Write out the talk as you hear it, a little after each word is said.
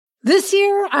This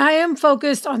year, I am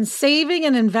focused on saving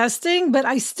and investing, but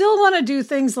I still want to do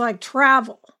things like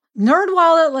travel.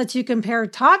 NerdWallet lets you compare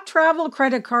top travel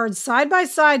credit cards side by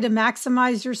side to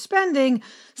maximize your spending,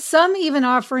 some even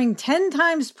offering 10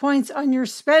 times points on your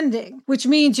spending, which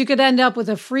means you could end up with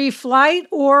a free flight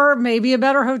or maybe a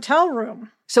better hotel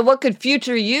room. So what could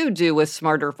future you do with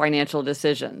smarter financial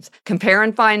decisions? Compare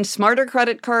and find smarter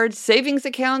credit cards, savings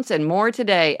accounts, and more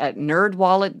today at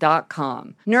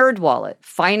nerdwallet.com. NerdWallet,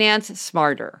 finance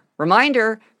smarter.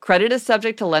 Reminder, credit is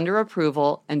subject to lender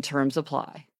approval and terms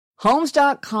apply.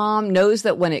 Homes.com knows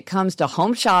that when it comes to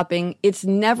home shopping, it's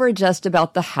never just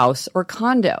about the house or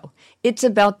condo. It's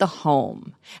about the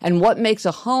home. And what makes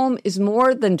a home is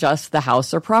more than just the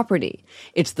house or property.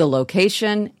 It's the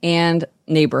location and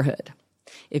neighborhood.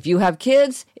 If you have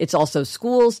kids, it's also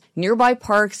schools, nearby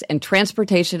parks, and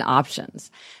transportation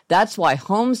options. That's why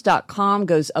Homes.com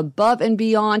goes above and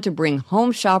beyond to bring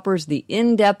home shoppers the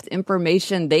in-depth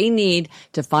information they need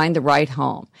to find the right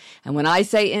home. And when I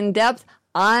say in-depth,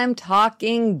 I'm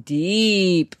talking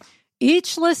deep.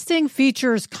 Each listing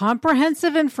features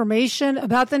comprehensive information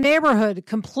about the neighborhood,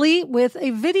 complete with a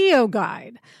video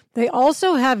guide. They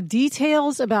also have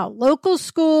details about local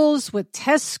schools with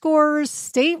test scores,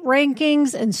 state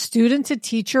rankings, and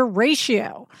student-to-teacher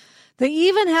ratio. They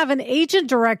even have an agent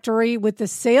directory with the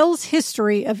sales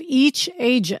history of each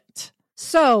agent.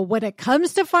 So when it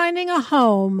comes to finding a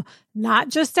home, not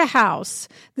just a house,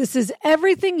 this is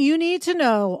everything you need to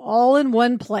know all in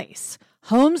one place.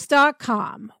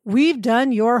 Homes.com. We've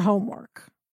done your homework.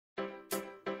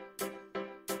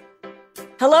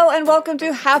 Hello and welcome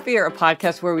to Happier, a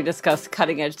podcast where we discuss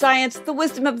cutting-edge science, the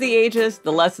wisdom of the ages,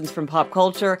 the lessons from pop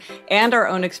culture, and our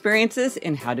own experiences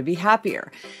in how to be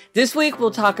happier. This week,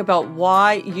 we'll talk about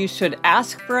why you should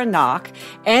ask for a knock,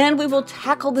 and we will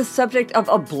tackle the subject of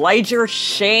obliger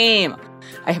shame.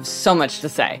 I have so much to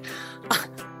say.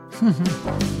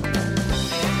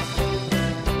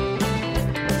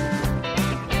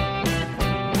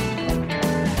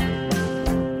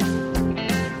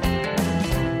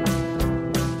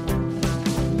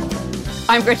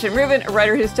 I'm Gretchen Rubin, a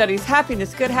writer who studies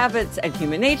happiness, good habits, and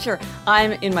human nature.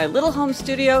 I'm in my little home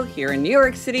studio here in New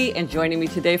York City, and joining me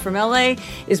today from LA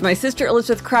is my sister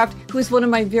Elizabeth Kraft, who is one of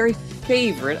my very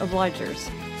favorite obligers.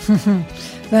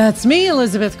 That's me,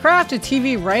 Elizabeth Kraft, a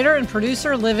TV writer and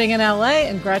producer living in LA.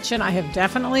 And Gretchen, I have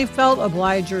definitely felt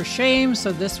obliger shame,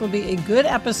 so this will be a good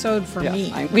episode for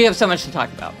me. We have so much to talk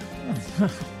about.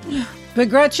 But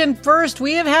Gretchen, first,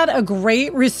 we have had a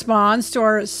great response to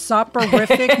our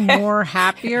soporific, more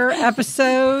happier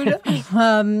episode.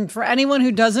 For anyone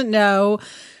who doesn't know,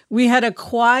 we had a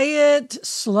quiet,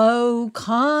 slow,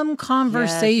 calm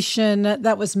conversation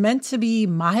that was meant to be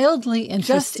mildly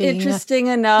interesting. Just interesting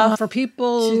enough for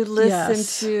people to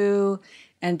listen to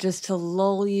and just to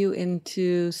lull you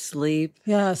into sleep.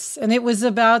 Yes, and it was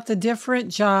about the different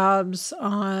jobs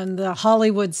on the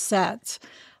Hollywood set,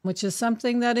 which is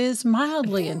something that is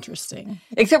mildly interesting.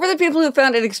 Except for the people who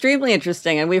found it extremely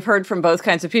interesting. And we've heard from both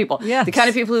kinds of people. Yes. The kind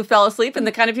of people who fell asleep and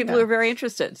the kind of people who are very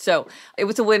interested. So it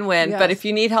was a win-win. Yes. But if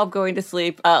you need help going to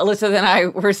sleep, Elizabeth and I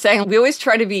were saying we always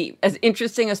try to be as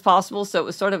interesting as possible. So it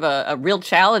was sort of a real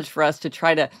challenge for us to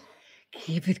try to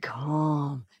keep it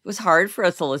calm. It was hard for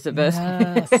us, Elizabeth.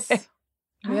 Yes.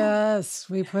 Yes,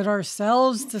 we put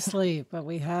ourselves to sleep, but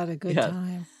we had a good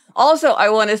time. Also, I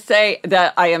want to say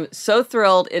that I am so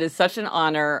thrilled. It is such an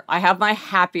honor. I have my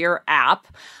Happier app,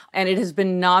 and it has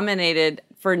been nominated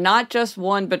for not just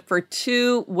one, but for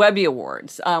 2 Webby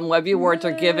Awards. Webby Awards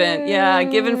are given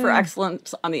for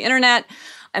excellence on the internet.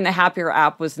 And the Happier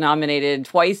app was nominated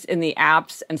twice in the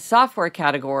apps and software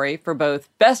category for both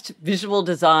Best Visual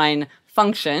Design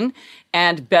Function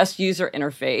and Best User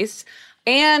Interface.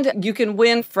 And you can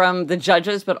win from the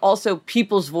judges, but also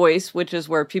People's Voice, which is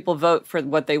where people vote for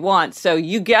what they want. So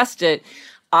you guessed it.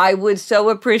 I would so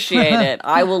appreciate it.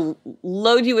 I will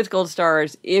load you with gold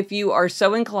stars if you are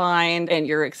so inclined and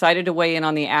you're excited to weigh in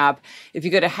on the app. If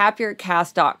you go to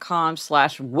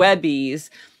happiercast.com/webbies,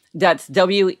 that's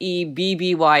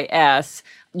WEBBYS.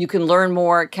 You can learn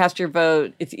more, cast your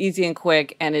vote. It's easy and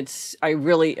quick, and I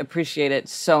really appreciate it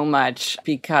so much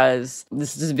because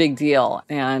this is a big deal,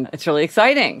 and it's really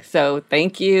exciting. So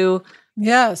thank you.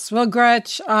 Yes. Well,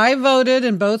 Gretch, I voted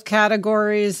in both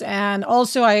categories, and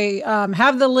also I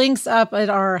have the links up at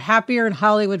our Happier in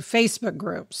Hollywood Facebook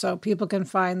group, so people can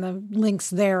find the links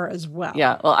there as well.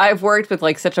 Yeah. Well, I've worked with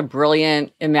such a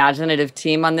brilliant, imaginative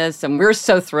team on this, and we're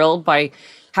so thrilled by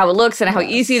how it looks and how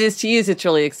easy it is to use. It's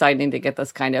really exciting to get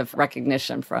this kind of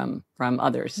recognition from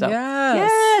others. So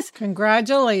yes.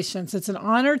 Congratulations. It's an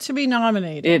honor to be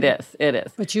nominated. It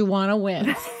is. But you want to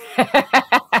win.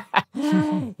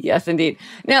 Yes, indeed.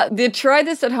 Now, the try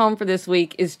this at home for this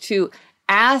week is to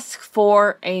ask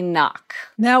for a knock.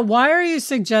 Now, why are you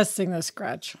suggesting this,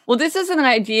 Gretch? Well, this is an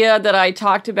idea that I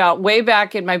talked about way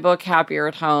back in my book, Happier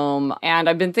at Home, and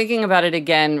I've been thinking about it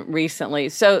again recently.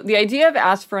 So the idea of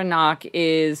ask for a knock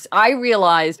is, I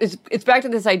realized, it's back to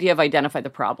this idea of identify the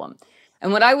problem.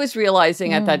 And what I was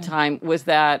realizing at that time was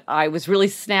that I was really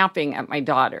snapping at my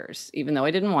daughters, even though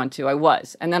I didn't want to, I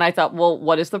was. And then I thought, well,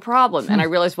 what is the problem? And I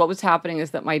realized what was happening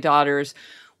is that my daughters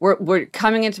were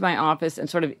coming into my office and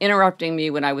sort of interrupting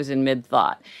me when I was in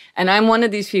mid-thought. And I'm one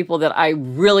of these people that I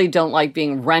really don't like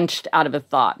being wrenched out of a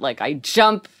thought. Like I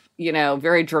jump,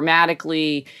 very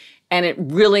dramatically, and it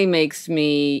really makes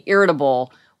me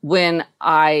irritable when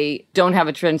I don't have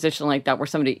a transition like that where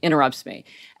somebody interrupts me.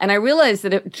 And I realized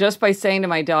that just by saying to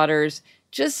my daughters,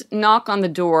 just knock on the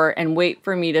door and wait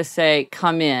for me to say,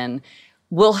 come in,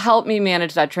 will help me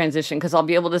manage that transition, because I'll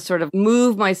be able to sort of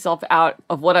move myself out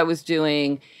of what I was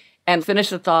doing and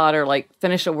finish a thought or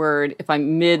finish a word if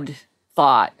I'm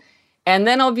mid-thought. And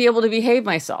then I'll be able to behave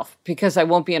myself because I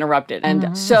won't be interrupted.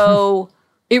 And so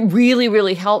it really,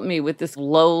 really helped me with this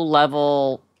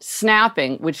low-level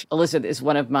snapping, which, Elizabeth, is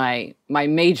one of my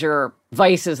major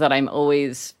vices that I'm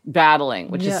always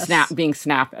battling, which is being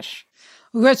snappish.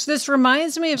 Which this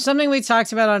reminds me of something we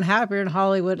talked about on Happier in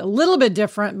Hollywood, a little bit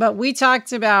different, but we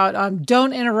talked about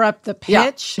don't interrupt the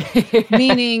pitch,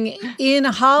 meaning in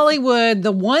Hollywood,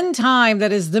 the one time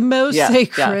that is the most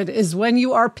sacred is when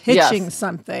you are pitching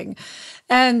something.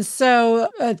 And so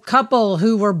a couple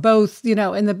who were both,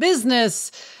 in the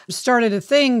business started a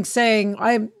thing saying,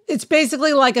 it's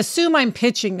basically like, assume I'm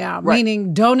pitching now,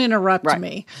 meaning don't interrupt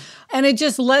me. And it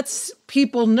just lets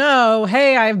people know,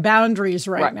 hey, I have boundaries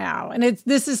right now. And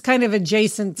this is kind of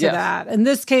adjacent to that. And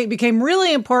this became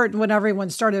really important when everyone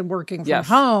started working from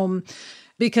home,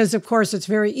 because, of course, it's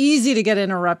very easy to get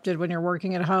interrupted when you're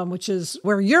working at home, which is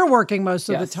where you're working most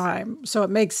of the time. So it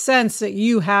makes sense that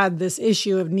you had this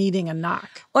issue of needing a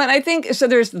knock. Well, and I think, so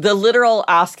there's the literal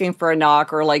asking for a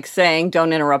knock or saying,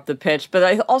 don't interrupt the pitch. But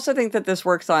I also think that this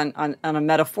works on a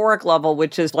metaphoric level,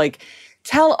 which is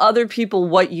tell other people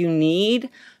what you need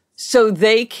so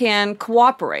they can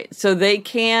cooperate, so they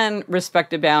can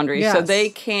respect a boundary, so they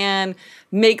can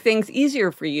make things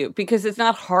easier for you, because it's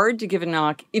not hard to give a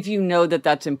knock if you know that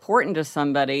that's important to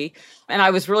somebody. And I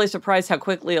was really surprised how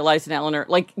quickly Eliza and Eleanor,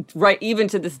 even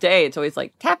to this day, it's always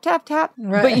tap, tap, tap.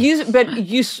 Right. But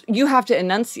you have to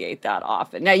enunciate that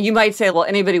often. Now, you might say, well,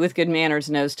 anybody with good manners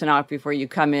knows to knock before you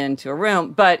come into a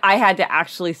room. But I had to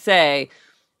actually say,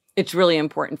 it's really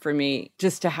important for me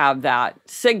just to have that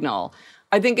signal.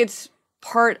 I think it's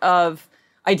part of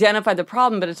identify the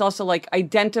problem, but it's also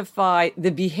identify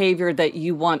the behavior that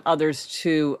you want others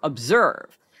to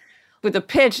observe. With a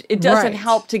pitch, it doesn't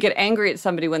help to get angry at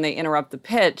somebody when they interrupt the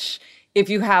pitch if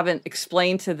you haven't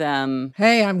explained to them,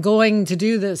 hey, I'm going to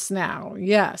do this now.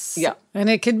 Yes. Yeah. And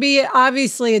it could be,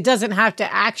 obviously, it doesn't have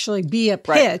to actually be a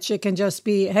pitch. It can just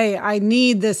be, hey, I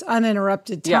need this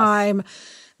uninterrupted time.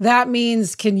 Yes. That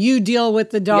means, can you deal with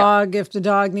the dog if the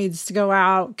dog needs to go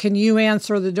out? Can you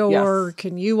answer the door? Yes.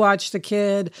 Can you watch the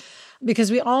kid? Because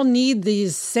we all need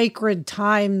these sacred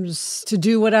times to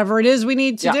do whatever it is we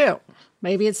need to do.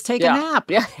 Maybe it's take a nap.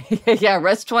 Yeah,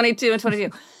 rest 22 and 22.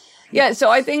 Yeah,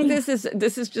 so I think this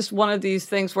is just one of these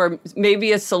things where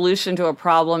maybe a solution to a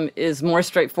problem is more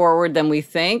straightforward than we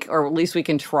think, or at least we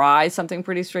can try something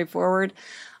pretty straightforward.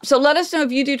 So let us know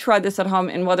if you do try this at home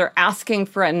and whether asking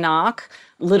for a knock,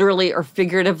 literally or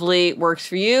figuratively, works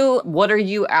for you. What are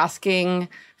you asking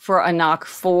for a knock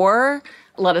for?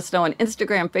 Let us know on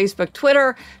Instagram, Facebook,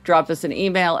 Twitter. Drop us an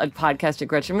email at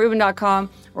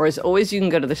podcast@GretchenRubin.com. Or as always, you can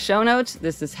go to the show notes.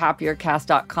 This is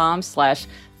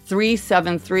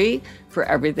happiercast.com/373 for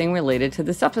everything related to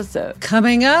this episode.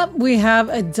 Coming up, we have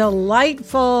a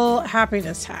delightful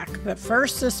happiness hack. But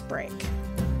first, this break.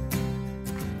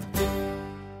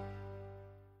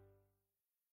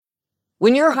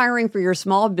 When you're hiring for your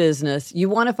small business, you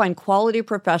want to find quality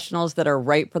professionals that are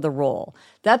right for the role.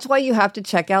 That's why you have to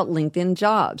check out LinkedIn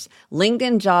Jobs.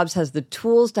 LinkedIn Jobs has the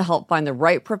tools to help find the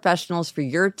right professionals for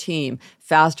your team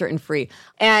faster and free.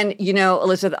 And,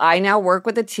 Elizabeth, I now work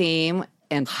with a team,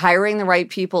 and hiring the right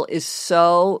people is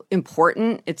so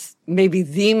important. It's maybe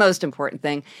the most important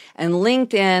thing. And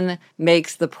LinkedIn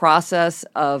makes the process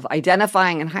of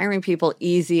identifying and hiring people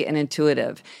easy and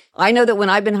intuitive. I know that when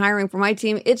I've been hiring for my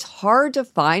team, it's hard to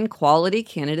find quality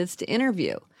candidates to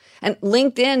interview. And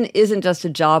LinkedIn isn't just a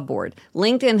job board.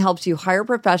 LinkedIn helps you hire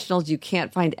professionals you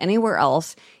can't find anywhere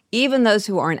else even those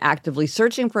who aren't actively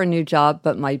searching for a new job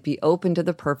but might be open to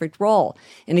the perfect role.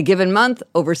 In a given month,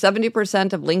 over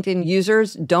 70% of LinkedIn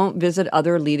users don't visit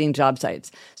other leading job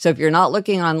sites. So if you're not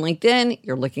looking on LinkedIn,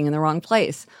 you're looking in the wrong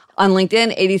place. On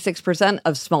LinkedIn, 86%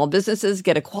 of small businesses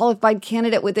get a qualified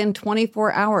candidate within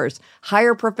 24 hours.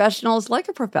 Hire professionals like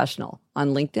a professional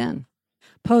on LinkedIn.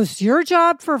 Post your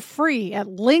job for free at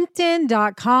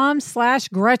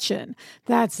linkedin.com/Gretchen.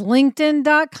 That's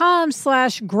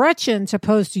linkedin.com/Gretchen to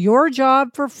post your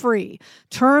job for free.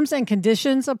 Terms and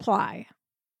conditions apply.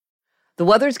 The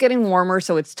weather's getting warmer,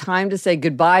 so it's time to say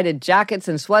goodbye to jackets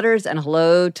and sweaters and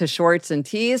hello to shorts and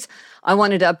tees. I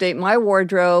wanted to update my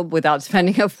wardrobe without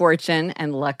spending a fortune,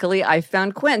 and luckily I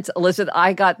found Quince. Elizabeth,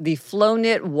 I got the Flow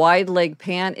Knit wide leg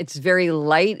pant. It's very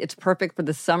light. It's perfect for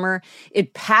the summer.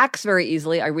 It packs very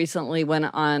easily. I recently went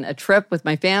on a trip with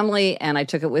my family, and I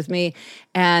took it with me,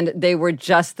 and they were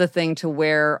just the thing to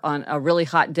wear on a really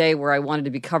hot day where I wanted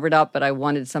to be covered up, but I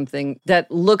wanted something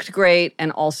that looked great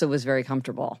and also was very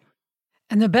comfortable.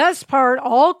 And the best part,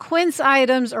 all Quince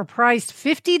items are priced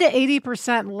 50 to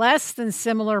 80% less than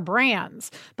similar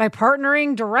brands. By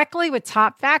partnering directly with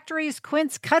top factories,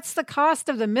 Quince cuts the cost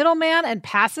of the middleman and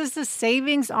passes the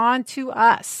savings on to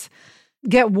us.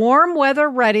 Get warm weather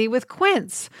ready with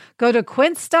Quince. Go to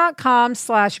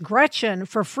quince.com/Gretchen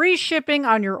for free shipping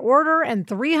on your order and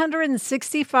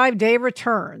 365-day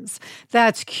returns.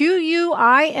 That's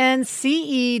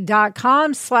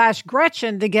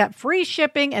QUINCE.com/Gretchen to get free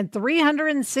shipping and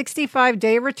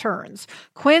 365-day returns.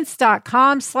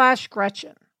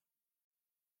 Quince.com/Gretchen.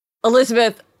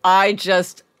 Elizabeth, I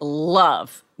just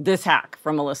love this hack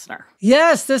from a listener.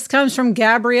 Yes, this comes from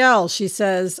Gabrielle. She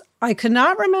says, I could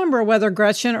not remember whether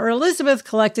Gretchen or Elizabeth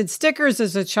collected stickers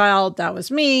as a child. That was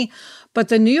me. But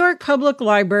the New York Public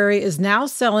Library is now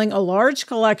selling a large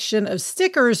collection of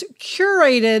stickers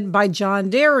curated by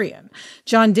John Darien.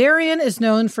 John Darien is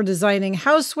known for designing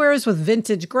housewares with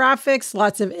vintage graphics,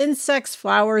 lots of insects,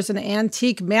 flowers, and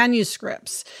antique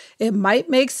manuscripts. It might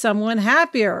make someone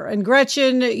happier. And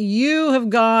Gretchen, you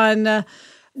have gone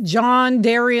John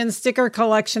Darien sticker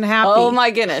collection happy. Oh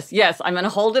my goodness. Yes, I'm going to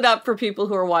hold it up for people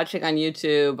who are watching on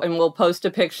YouTube, and we'll post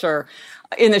a picture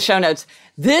in the show notes.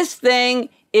 This thing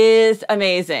is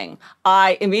amazing.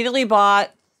 I immediately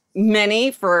bought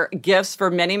many for gifts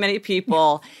for many, many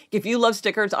people. If you love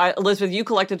stickers, Elizabeth, you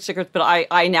collected stickers, but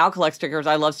I now collect stickers.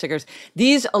 I love stickers.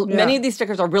 Many of these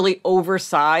stickers are really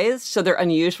oversized, so they're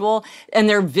unusual, and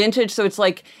they're vintage. So it's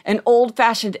like an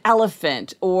old-fashioned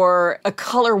elephant or a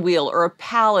color wheel or a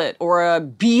palette or a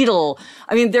beetle.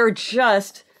 I mean, they're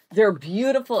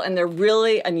beautiful and they're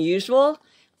really unusual.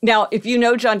 Now, if you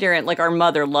know John Darien, like our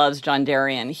mother loves John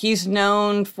Darien, he's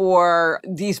known for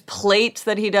these plates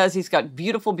that he does. He's got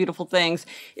beautiful, beautiful things.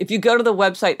 If you go to the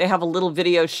website, they have a little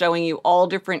video showing you all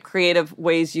different creative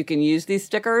ways you can use these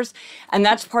stickers. And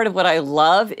that's part of what I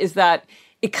love, is that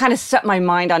it kind of set my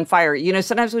mind on fire. You know,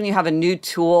 sometimes when you have a new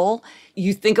tool,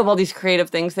 you think of all these creative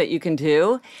things that you can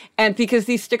do. And because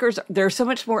these stickers, they're so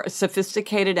much more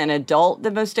sophisticated and adult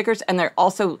than most stickers, and they're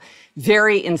also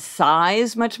vary in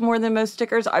size much more than most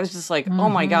stickers. I was just like, oh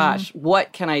my gosh,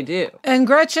 what can I do? And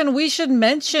Gretchen, we should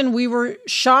mention we were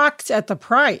shocked at the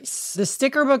price. The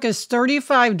sticker book is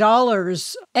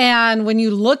 $35. And when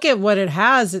you look at what it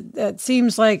has, it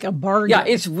seems like a bargain. Yeah,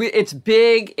 it's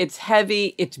big, it's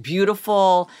heavy, it's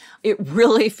beautiful. It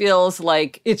really feels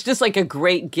like it's just like a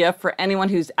great gift for anyone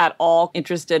who's at all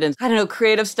interested in, I don't know,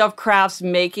 creative stuff, crafts,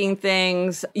 making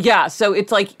things. Yeah, so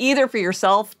it's like either for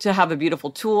yourself to have a beautiful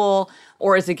tool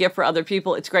or as a gift for other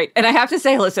people. It's great. And I have to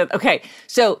say, listen, okay,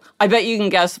 so I bet you can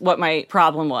guess what my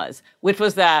problem was, which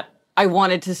was that I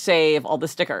wanted to save all the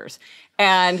stickers.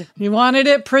 And you wanted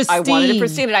it pristine. I wanted it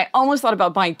pristine. And I almost thought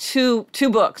about buying two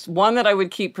books, one that I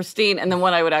would keep pristine and then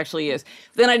one I would actually use.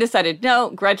 Then I decided, no,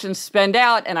 Gretchen, spend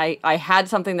out. And I had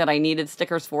something that I needed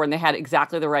stickers for, and they had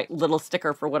exactly the right little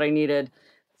sticker for what I needed.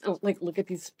 So, like, look at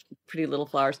these pretty little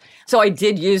flowers. So I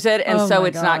did use it. And so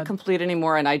it's not complete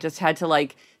anymore. And I just had to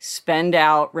like spend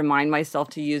out, remind myself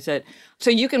to use it.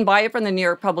 So you can buy it from the New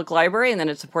York Public Library, and then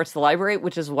it supports the library,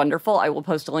 which is wonderful. I will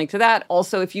post a link to that.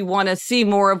 Also, if you want to see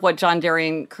more of what John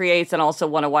Darien creates and also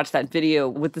want to watch that video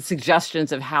with the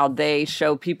suggestions of how they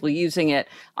show people using it,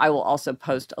 I will also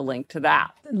post a link to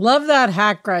that. Love that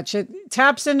hack, Gretchen. It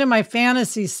taps into my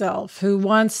fantasy self who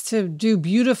wants to do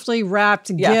beautifully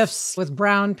wrapped gifts with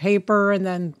brown paper and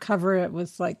then cover it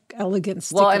with like elegant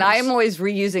stickers. Well, and I am always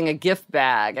reusing a gift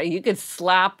bag. You could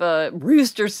slap a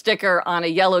rooster sticker on a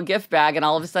yellow gift bag, and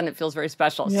all of a sudden it feels very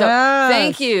special. Yes. So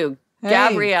thank you,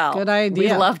 Gabrielle. Good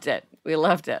idea. We loved it. We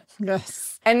loved it.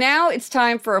 Yes. And now it's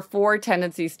time for a 4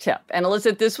 tendencies tip. And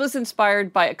Elizabeth, this was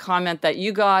inspired by a comment that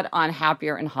you got on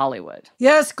Happier in Hollywood.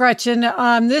 Yes, Gretchen.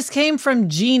 This came from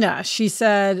Gina. She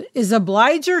said, is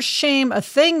obliger shame a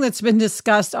thing that's been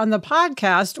discussed on the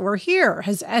podcast or here?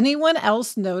 Has anyone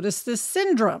else noticed this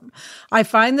syndrome? I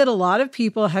find that a lot of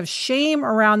people have shame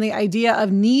around the idea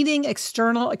of needing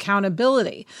external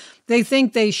accountability. They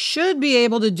think they should be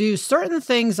able to do certain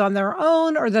things on their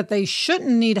own or that they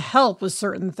shouldn't need help with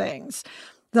certain things.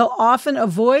 They'll often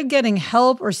avoid getting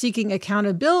help or seeking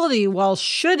accountability while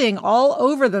shoulding all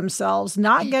over themselves,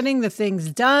 not getting the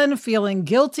things done, feeling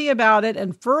guilty about it,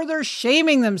 and further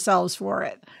shaming themselves for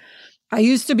it. I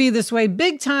used to be this way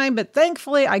big time, but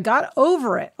thankfully I got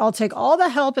over it. I'll take all the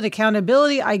help and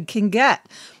accountability I can get.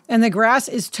 And the grass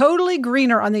is totally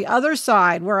greener on the other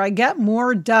side where I get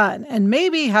more done and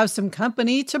maybe have some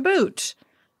company to boot.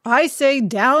 I say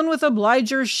down with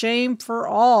obliger shame for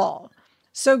all.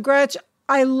 So Gretch,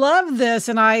 I love this,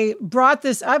 and I brought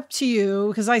this up to you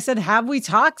because I said, have we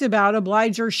talked about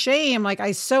obliger shame? Like,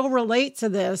 I so relate to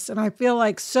this, and I feel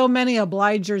like so many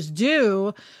obligers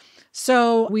do.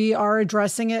 So we are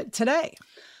addressing it today.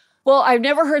 Well, I've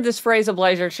never heard this phrase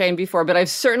obliger shame before, but I've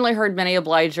certainly heard many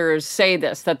obligers say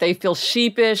this, that they feel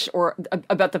sheepish or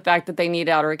about the fact that they need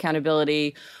outer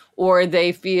accountability, or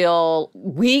they feel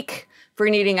weak for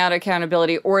needing outer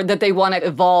accountability, or that they want to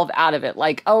evolve out of it.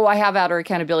 Like, oh, I have outer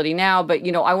accountability now, but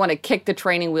I want to kick the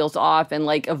training wheels off and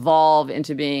like evolve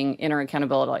into being inner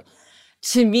accountability.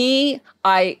 To me,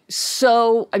 I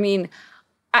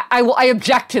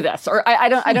object to this, or I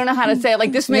don't know how to say it.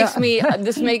 Like, this makes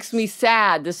me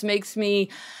sad. This makes me,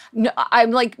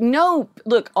 I'm like, no,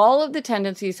 look, all of the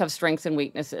tendencies have strengths and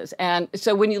weaknesses. And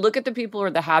so when you look at the people who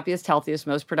are the happiest, healthiest,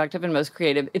 most productive, and most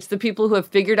creative, it's the people who have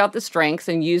figured out the strengths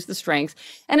and used the strengths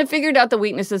and have figured out the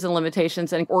weaknesses and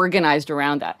limitations and organized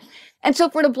around that. And so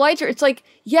for an obliger, it's like,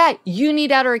 yeah, you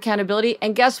need outer accountability.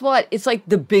 And guess what? It's like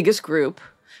the biggest group.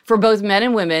 For both men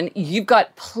and women, you've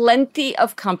got plenty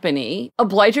of company.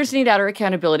 Obligers need outer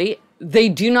accountability. They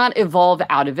do not evolve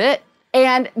out of it.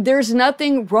 And there's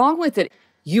nothing wrong with it.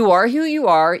 You are who you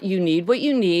are. You need what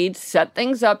you need. Set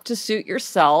things up to suit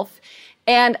yourself.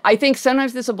 And I think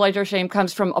sometimes this obliger shame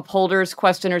comes from upholders,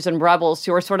 questioners, and rebels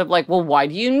who are sort of like, well, why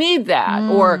do you need that?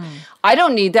 Or I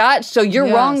don't need that, so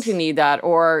you're wrong to need that.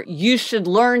 Or you should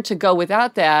learn to go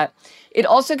without that. It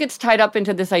also gets tied up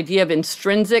into this idea of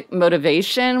intrinsic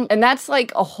motivation. And that's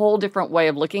like a whole different way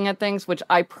of looking at things, which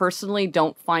I personally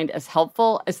don't find as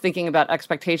helpful as thinking about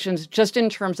expectations, just in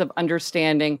terms of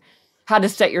understanding how to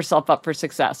set yourself up for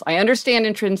success. I understand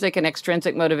intrinsic and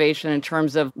extrinsic motivation in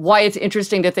terms of why it's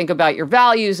interesting to think about your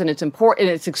values, and it's important,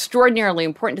 and it's extraordinarily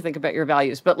important to think about your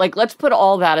values. But like, let's put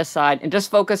all that aside and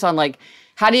just focus on like,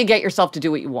 how do you get yourself to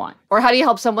do what you want? Or how do you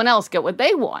help someone else get what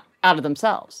they want out of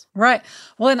themselves? Right.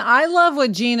 Well, and I love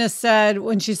what Gina said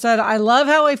when she said, I love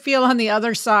how I feel on the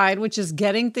other side, which is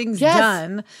getting things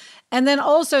done. And then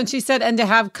also, and she said, and to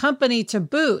have company to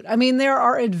boot. I mean, there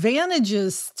are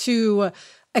advantages to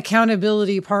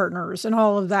accountability partners and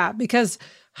all of that, because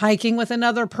hiking with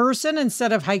another person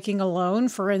instead of hiking alone,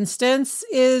 for instance,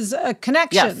 is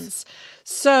connections. Yes.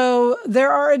 So there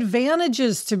are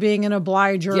advantages to being an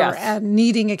obliger and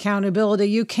needing accountability.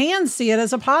 You can see it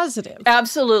as a positive.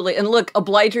 Absolutely. And look,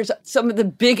 obligers, some of the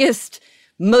biggest,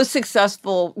 most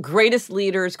successful, greatest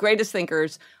leaders, greatest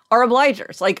thinkers are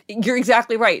obligers. Like, you're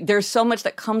exactly right. There's so much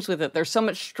that comes with it. There's so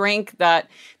much strength that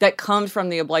comes from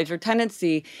the obliger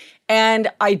tendency.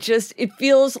 And it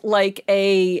feels like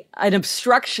an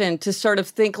obstruction to sort of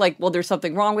think like, well, there's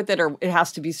something wrong with it, or it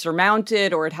has to be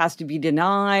surmounted, or it has to be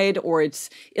denied, or it's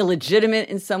illegitimate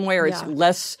in some way, or it's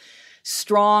less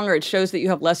strong, or it shows that you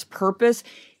have less purpose.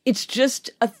 It's just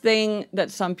a thing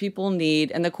that some people need.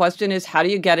 And the question is, how do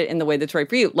you get it in the way that's right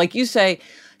for you? Like you say,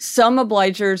 some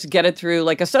obligers get it through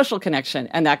like a social connection,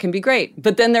 and that can be great.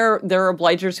 But then there are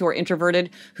obligers who are introverted,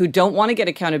 who don't want to get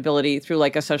accountability through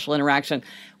like a social interaction.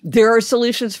 There are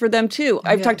solutions for them too.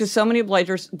 I've talked to so many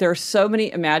obligers. There are so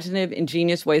many imaginative,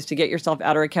 ingenious ways to get yourself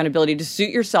outer accountability, to suit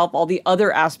yourself, all the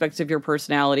other aspects of your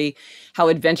personality, how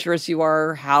adventurous you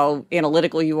are, how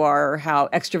analytical you are, how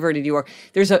extroverted you are.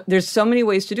 There's so many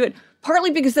ways to do it.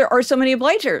 Partly because there are so many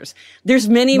obligers. There's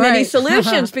many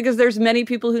solutions because there's many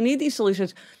people who need these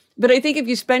solutions. But I think if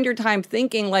you spend your time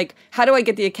thinking like, how do I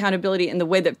get the accountability in the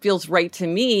way that feels right to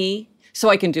me so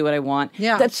I can do what I want?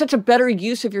 Yeah. That's such a better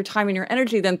use of your time and your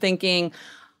energy than thinking,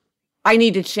 I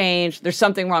need to change. There's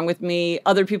something wrong with me.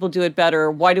 Other people do it better.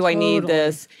 Why do I need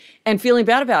this? and feeling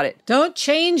bad about it. Don't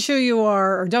change who you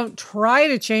are, or don't try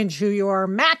to change who you are.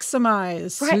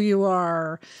 Maximize who you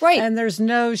are. Right. And there's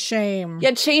no shame. Yeah,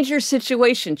 change your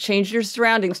situation, change your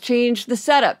surroundings, change the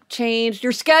setup, change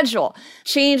your schedule,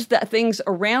 change the things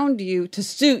around you to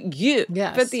suit you.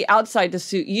 Yes. Fit the outside to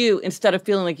suit you instead of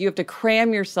feeling like you have to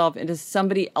cram yourself into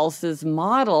somebody else's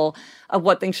model of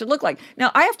what things should look like.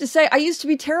 Now, I have to say, I used to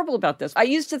be terrible about this. I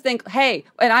used to think, hey,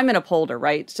 and I'm an upholder,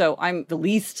 right? So I'm the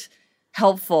least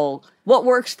helpful. What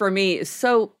works for me is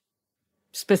so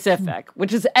specific,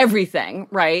 which is everything,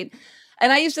 right?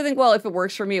 And I used to think, well, if it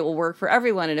works for me, it will work for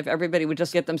everyone. And if everybody would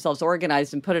just get themselves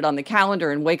organized and put it on the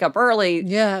calendar and wake up early.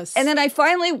 Yes. And then I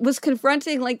finally was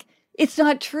confronting, like, it's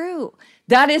not true.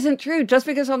 That isn't true. Just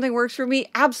because something works for me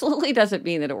absolutely doesn't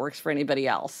mean that it works for anybody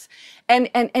else. And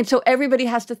so everybody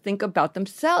has to think about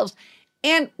themselves.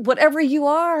 And whatever you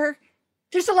are,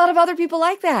 there's a lot of other people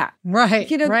like that.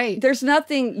 Right, right. There's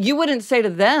nothing, you wouldn't say to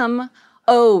them,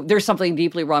 oh, there's something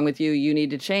deeply wrong with you. You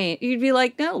need to change. You'd be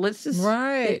like, no, let's just.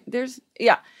 Right.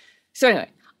 So anyway,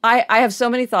 I have so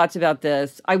many thoughts about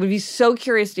this. I would be so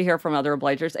curious to hear from other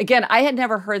obligers. Again, I had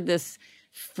never heard this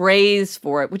phrase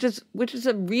for it, which is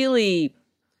a really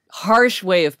harsh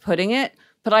way of putting it.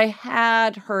 But I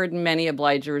had heard many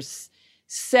obligers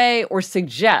say or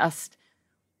suggest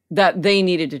that they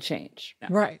needed to change. Yeah.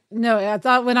 Right. No, I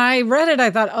thought when I read it,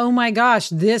 I thought, oh my gosh,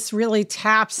 this really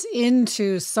taps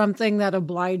into something that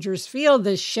obligers feel,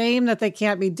 this shame that they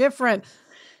can't be different.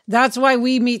 That's why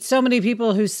we meet so many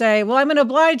people who say, well, I'm an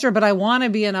obliger, but I want to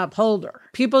be an upholder.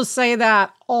 People say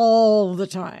that all the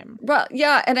time. Well,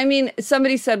 yeah. And I mean,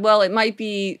 somebody said, well, it might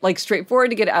be like straightforward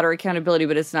to get outer accountability,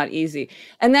 but it's not easy.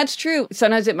 And that's true.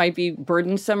 Sometimes it might be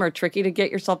burdensome or tricky to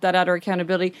get yourself that outer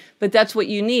accountability, but that's what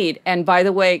you need. And by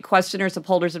the way, questioners,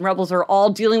 upholders, and rebels are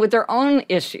all dealing with their own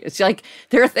issues. Like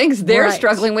there are things they're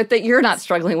struggling with that you're not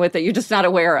struggling with, that you're just not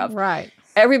aware of. Right.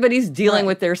 Everybody's dealing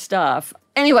with their stuff.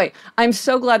 Anyway, I'm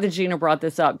so glad that Gina brought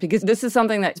this up because this is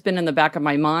something that's been in the back of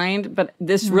my mind, but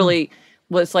this really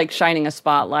was like shining a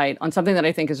spotlight on something that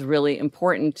I think is really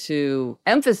important to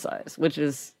emphasize, which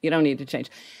is you don't need to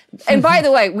change. And by the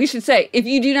way, we should say, if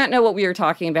you do not know what we are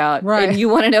talking about and you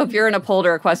want to know if you're an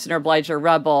upholder, a questioner, obliger,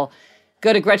 rebel,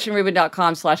 go to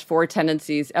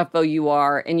GretchenRubin.com/4tendencies,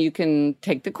 FOUR, and you can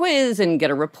take the quiz and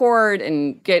get a report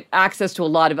and get access to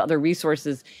a lot of other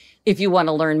resources if you want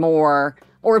to learn more.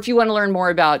 Or if you want to learn more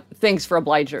about things for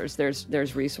obligers,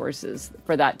 there's resources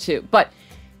for that too. But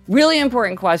really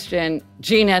important question.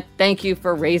 Gina, thank you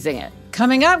for raising it.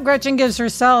 Coming up, Gretchen gives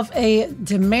herself a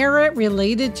demerit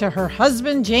related to her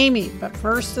husband, Jamie. But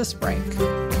first, this break.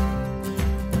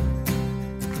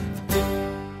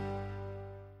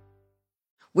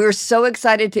 We're so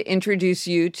excited to introduce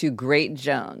you to Great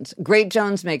Jones. Great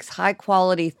Jones makes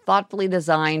high-quality, thoughtfully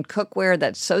designed cookware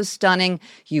that's so stunning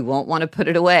you won't want to put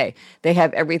it away. They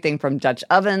have everything from Dutch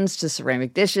ovens to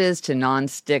ceramic dishes to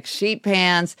non-stick sheet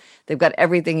pans. They've got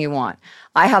everything you want.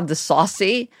 I have the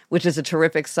Saucy, which is a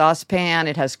terrific saucepan.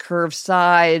 It has curved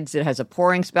sides. It has a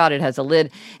pouring spout. It has a lid.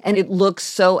 And it looks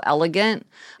so elegant.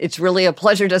 It's really a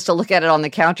pleasure just to look at it on the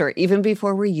counter, even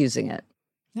before we're using it.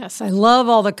 Yes, I love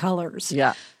all the colors.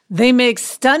 Yeah. They make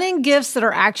stunning gifts that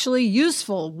are actually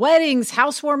useful. Weddings,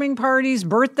 housewarming parties,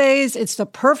 birthdays. It's the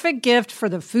perfect gift for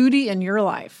the foodie in your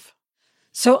life.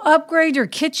 So upgrade your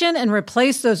kitchen and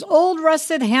replace those old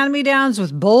rusted hand-me-downs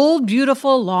with bold,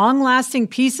 beautiful, long-lasting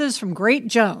pieces from Great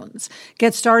Jones.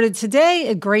 Get started today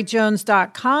at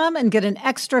greatjones.com and get an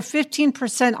extra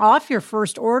 15% off your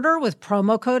first order with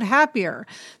promo code HAPPIER.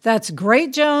 That's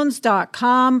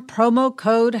greatjones.com, promo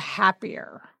code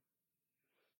HAPPIER.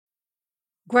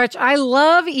 Gretch, I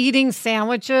love eating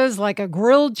sandwiches, like a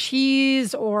grilled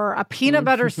cheese or a peanut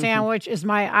butter sandwich is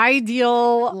my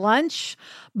ideal lunch,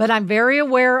 but I'm very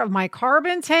aware of my carb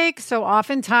intake, so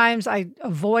oftentimes I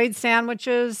avoid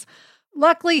sandwiches.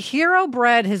 Luckily, Hero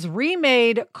Bread has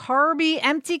remade carby,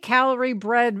 empty-calorie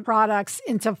bread products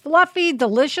into fluffy,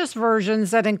 delicious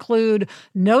versions that include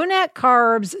no net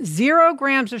carbs, 0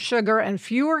 grams of sugar, and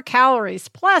fewer calories.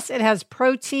 Plus, it has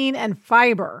protein and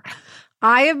fiber.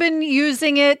 I have been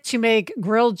using it to make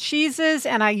grilled cheeses,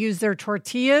 and I use their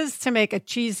tortillas to make a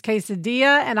cheese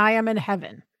quesadilla, and I am in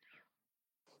heaven.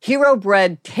 Hero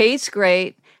Bread tastes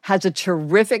great, has a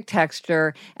terrific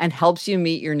texture, and helps you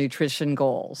meet your nutrition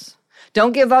goals.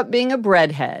 Don't give up being a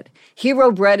breadhead.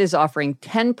 Hero Bread is offering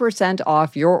 10%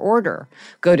 off your order.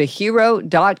 Go to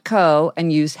hero.co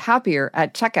and use HAPPIER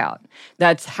at checkout.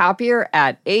 That's HAPPIER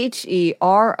at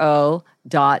HERO.co.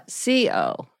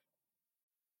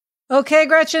 Okay,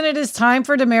 Gretchen, it is time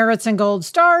for demerits and gold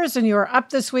stars, and you are up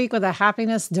this week with a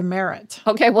happiness demerit.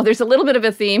 Okay, well, there's a little bit of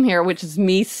a theme here, which is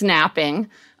me snapping.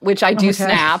 which I do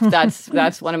snap.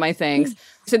 That's one of my things.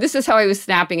 So this is how I was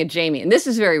snapping at Jamie. And this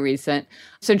is very recent.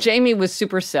 So Jamie was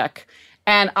super sick.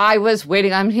 And I was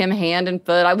waiting on him hand and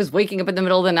foot. I was waking up in the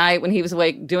middle of the night when he was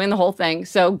awake, doing the whole thing.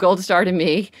 So gold star to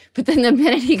me. But then the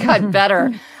minute he got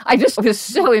better, I just was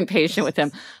so impatient with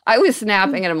him. I was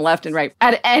snapping at him left and right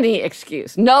at any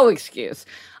excuse, no excuse,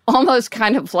 almost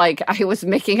kind of like I was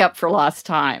making up for lost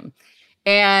time.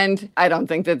 And I don't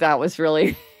think that was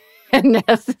really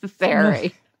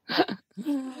necessary.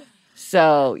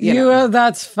 So, you know.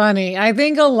 That's funny. I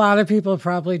think a lot of people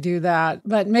probably do that,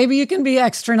 but maybe you can be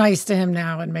extra nice to him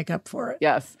now and make up for it.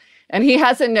 Yes. And he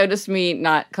hasn't noticed me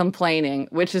not complaining,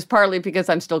 which is partly because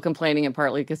I'm still complaining and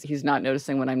partly because he's not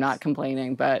noticing when I'm not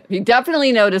complaining. But he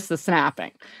definitely noticed the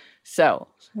snapping. So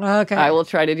I will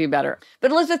try to do better.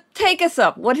 But Elizabeth, take us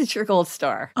up. What is your gold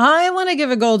star? I want to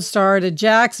give a gold star to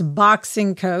Jack's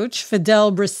boxing coach,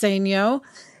 Fidel Briseño.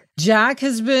 Jack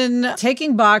has been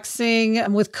taking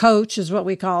boxing with Coach, is what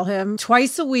we call him,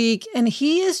 twice a week. And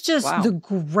he is just the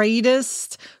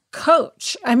greatest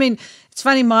coach. I mean, it's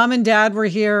funny, Mom and Dad were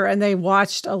here and they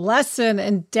watched a lesson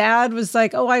and Dad was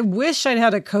like, oh, I wish I'd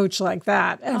had a coach like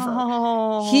that ever.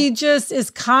 Oh. He just is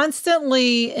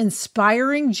constantly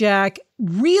inspiring Jack,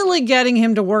 really getting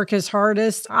him to work his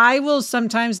hardest. I will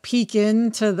sometimes peek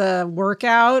into the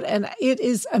workout and it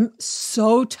is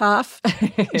so tough.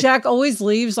 Jack always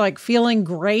leaves like feeling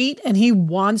great and he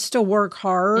wants to work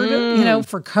hard,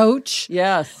 for Coach.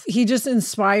 Yes. He just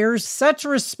inspires such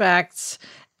respect.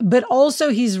 But also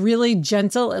he's really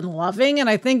gentle and loving. And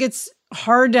I think it's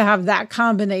hard to have that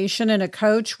combination in a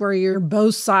coach where you're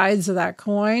both sides of that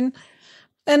coin.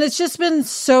 And it's just been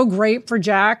so great for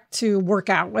Jack to work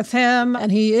out with him.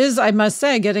 And he is, I must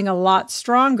say, getting a lot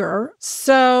stronger.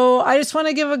 So I just want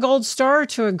to give a gold star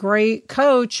to a great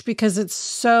coach because it's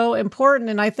so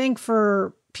important. And I think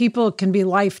for people can be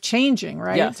life-changing,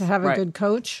 right? Yes, to have a good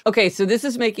coach. Okay, so this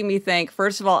is making me think,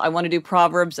 first of all, I want to do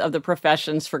Proverbs of the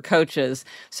Professions for coaches.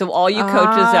 So all you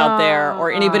coaches out there, or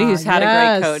anybody who's had a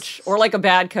great coach, or like a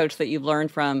bad coach that you've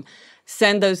learned from,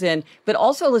 send those in. But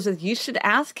also, Elizabeth, you should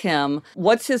ask him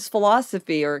what's his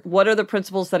philosophy or what are the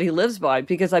principles that he lives by?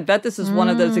 Because I bet this is one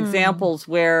of those examples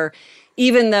where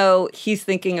even though he's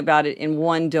thinking about it in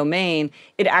one domain,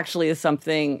 it actually is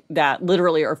something that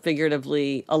literally or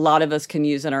figuratively a lot of us can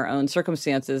use in our own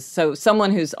circumstances. So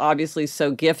someone who's obviously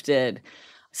so gifted,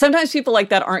 sometimes people like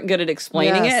that aren't good at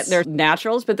explaining it. They're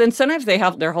naturals, but then sometimes they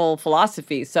have their whole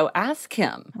philosophy. So ask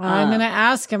him. I'm going to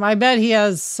ask him. I bet he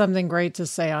has something great to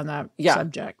say on that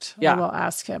subject. I will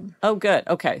ask him. Oh, good.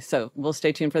 Okay. So we'll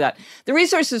stay tuned for that. The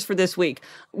resources for this week.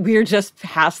 We're just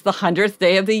past the 100th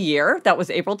day of the year. That was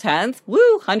April 10th.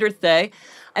 Woo, 100th day.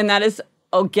 And that is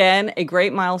again, a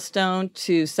great milestone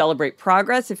to celebrate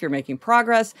progress if you're making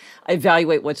progress,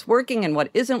 evaluate what's working and what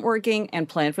isn't working, and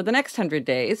plan for the next 100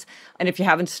 days. And if you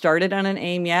haven't started on an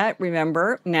aim yet,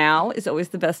 remember, now is always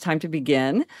the best time to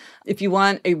begin. If you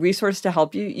want a resource to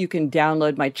help you, you can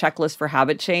download my checklist for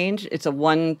habit change. It's a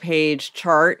one-page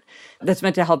chart that's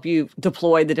meant to help you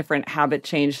deploy the different habit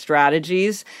change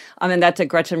strategies. And that's at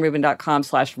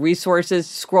GretchenRubin.com/resources.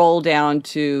 Scroll down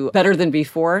to Better Than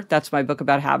Before. That's my book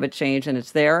about habit change, and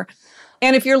it's there.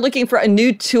 And if you're looking for a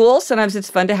new tool, sometimes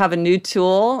it's fun to have a new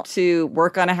tool to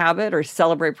work on a habit or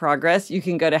celebrate progress. You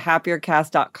can go to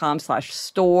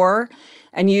happiercast.com/store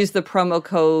and use the promo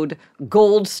code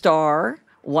GOLDSTAR,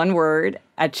 one word,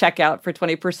 at checkout for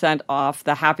 20% off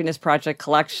the Happiness Project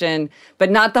collection, but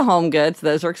not the home goods.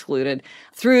 Those are excluded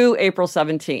through April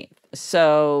 17th.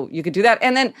 So you could do that.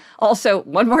 And then also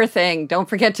one more thing, don't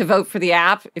forget to vote for the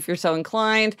app if you're so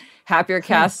inclined.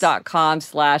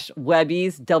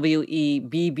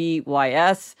 happiercast.com/Webbies,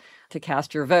 WEBBYS, to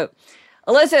cast your vote.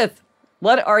 Elizabeth,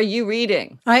 what are you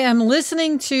reading? I am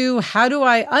listening to How Do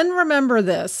I Unremember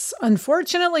This?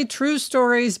 Unfortunately True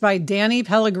Stories by Danny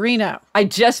Pellegrino. I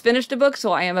just finished a book,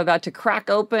 so I am about to crack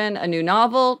open a new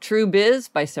novel, True Biz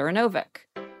by Sarah Novick.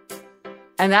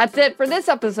 And that's it for this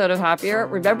episode of Happier.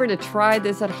 Remember to try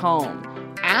this at home.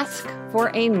 Ask for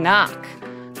a knock.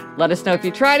 Let us know if you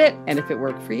tried it and if it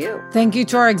worked for you. Thank you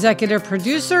to our executive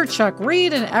producer, Chuck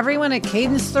Reed, and everyone at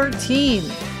Cadence 13.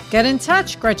 Get in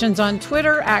touch. Gretchen's on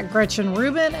Twitter at Gretchen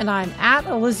Rubin, and I'm at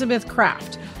Elizabeth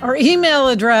Kraft. Our email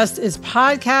address is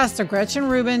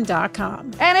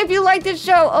podcast@GretchenRubin.com. And if you like this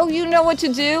show, you know what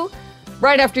to do.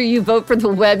 Right after you vote for the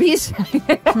Webbies,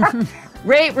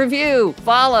 rate, review,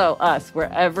 follow us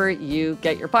wherever you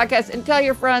get your podcasts, and tell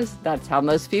your friends. That's how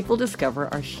most people discover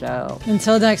our show.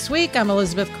 Until next week, I'm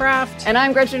Elizabeth Kraft. And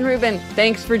I'm Gretchen Rubin.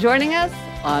 Thanks for joining us.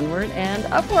 Onward and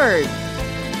upward.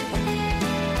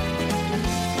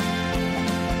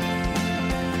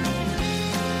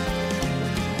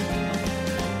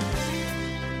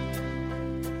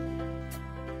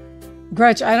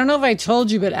 Gretch, I don't know if I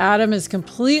told you, but Adam has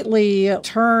completely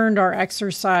turned our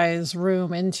exercise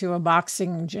room into a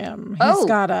boxing gym. He's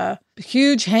got a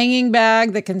huge hanging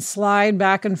bag that can slide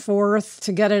back and forth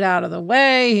to get it out of the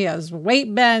way. He has a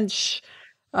weight bench,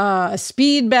 a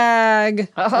speed bag.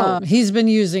 He's been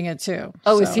using it too.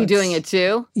 Oh, so is he doing it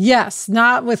too? Yes,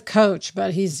 not with Coach,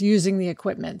 but he's using the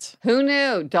equipment. Who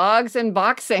knew? Dogs and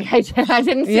boxing. I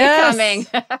didn't see it coming.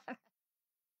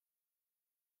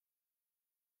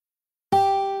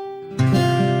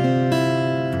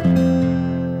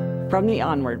 From the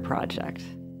Onward Project.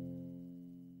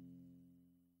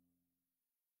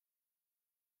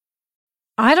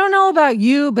 I don't know about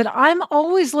you, but I'm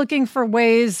always looking for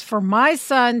ways for my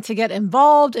son to get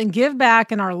involved and give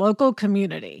back in our local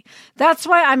community. That's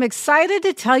why I'm excited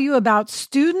to tell you about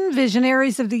Student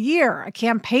Visionaries of the Year, a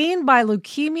campaign by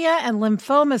Leukemia and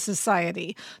Lymphoma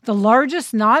Society, the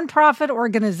largest nonprofit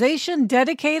organization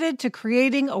dedicated to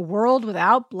creating a world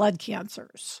without blood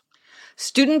cancers.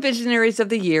 Student Visionaries of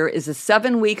the Year is a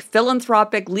 7-week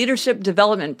philanthropic leadership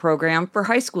development program for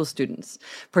high school students.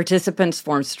 Participants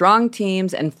form strong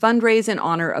teams and fundraise in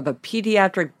honor of a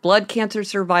pediatric blood cancer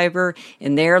survivor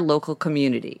in their local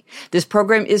community. This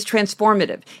program is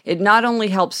transformative. It not only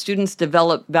helps students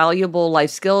develop valuable life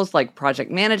skills like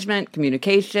project management,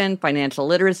 communication, financial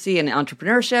literacy, and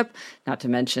entrepreneurship, not to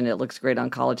mention it looks great on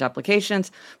college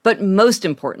applications, but most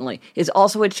importantly, is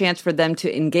also a chance for them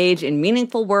to engage in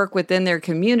meaningful work within their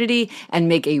community and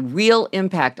make a real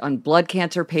impact on blood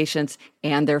cancer patients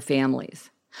and their families.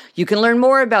 You can learn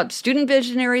more about Student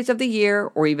Visionaries of the Year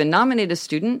or even nominate a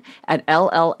student at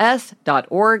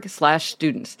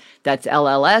lls.org/students. That's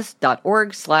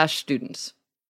lls.org/students.